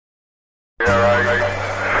Yeah, right.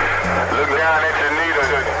 Look down at your needle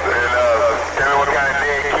and tell me what kind of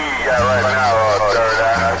dead key you got right now, third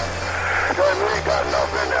eye. We ain't got enough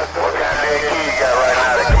in there. What kind of dead key you got right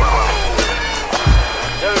now that come on?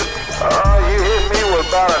 You hit me with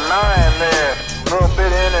about a 9 there. A little bit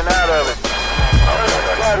in and out of it. I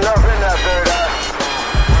got enough in there, third eye.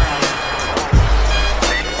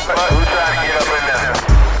 Who's trying to get up in there?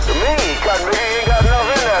 To me, Cotton Mickey, you ain't got enough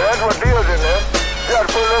in there. That's what deals in there. You got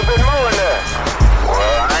to put a little bit more in there. Well,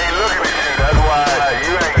 I ain't looking at you. That's why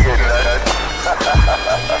you ain't getting nothing.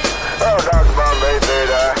 Oh, Dr. Bombay, third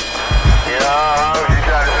eye. You know, you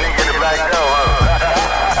trying to sneak in the back door, huh?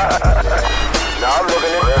 No, I'm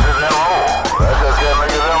looking at that's his M.O. That's just that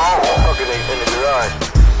nigga's M.O. Fucking in the garage.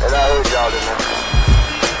 And I heard y'all in there.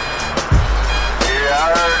 Yeah,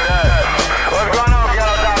 I heard that. What's going on,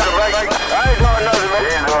 y'all, Dr. Blake? I ain't doing nothing, man.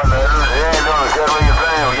 He ain't doing nothing. He ain't doing the shit you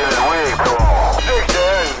saying. We're getting his wig tore off. Fix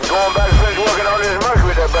there and going back to finish working on this merch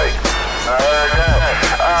with that bait. I heard that.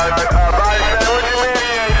 BODYSLAM, what you mean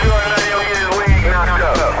he ain't doing nothing? He'll get his wig knocked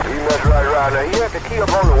up. He messed right around there. He had the key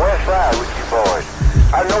up on the west side with you boys.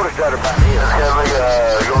 I noticed that about him. This guy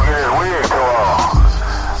gonna get his wig tore off.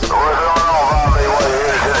 What's going on, Bombay? What you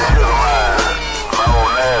here to the shit of mine? My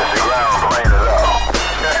old nasty ground plane is out.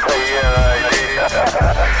 Yeah, right.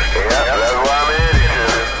 Yeah, that's why I'm in it.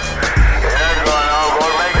 Yeah, going on. Go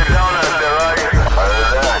to make the donuts there, right? I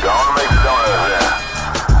heard that. Go on and make the donuts there.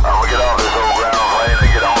 I'm gonna get off this old ground plane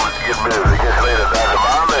and get on and get busy. Catch you later, Dr.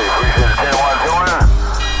 Bombay. Appreciate the 10-1 tuning.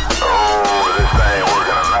 Oh, this thing ain't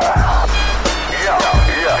working or not. Yeah.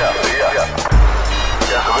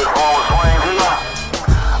 Got some good forward swing too.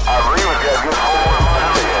 I believe it's got good forward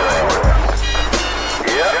motion everywhere.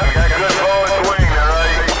 Yep, got good forward swing there,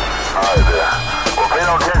 right? Alright there. Well, pay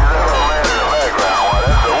no attention to that little man in the background. Why,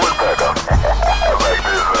 that's a woodpecker. I like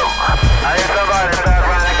this up. I hear somebody start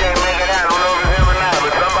trying. I can't make it out. I don't know if it's him or not,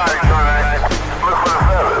 but somebody's trying. Look for the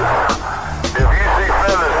feathers. If you see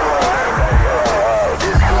feathers,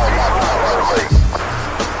 this could be something.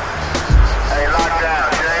 Hey, lock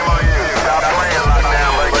down. Shame on you. Stop playing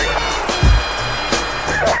lockdown, baby.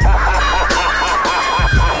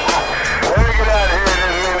 Let me get out of here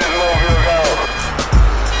and just this mobile go.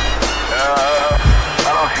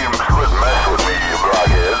 I don't see him quit mess with me, you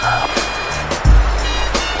blockhead.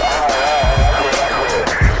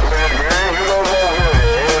 You go good.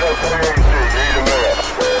 Here's up there and see. He's a man.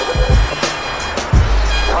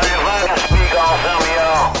 Well, if I can speak on some of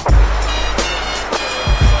y'all.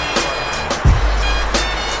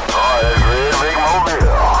 Oh, that's great big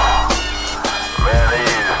mobile. Man,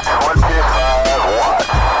 he's 25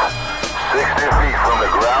 watts. 60 feet from the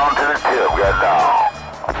ground to the tip, got down.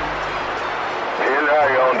 He's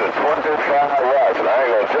already on to 25 watts, and I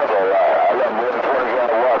ain't gonna tell no lie. I got more than 25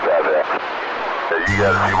 watts out there. Yeah, you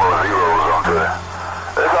got a few more zeros onto it.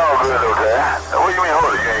 It's all good, though, Dad. What do you mean,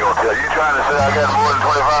 hold it? You ain't gonna tell. You trying to say I got more than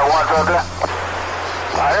 25 watts out there?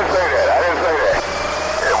 I didn't say that.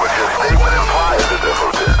 Yeah, but your statement implies the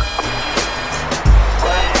difference.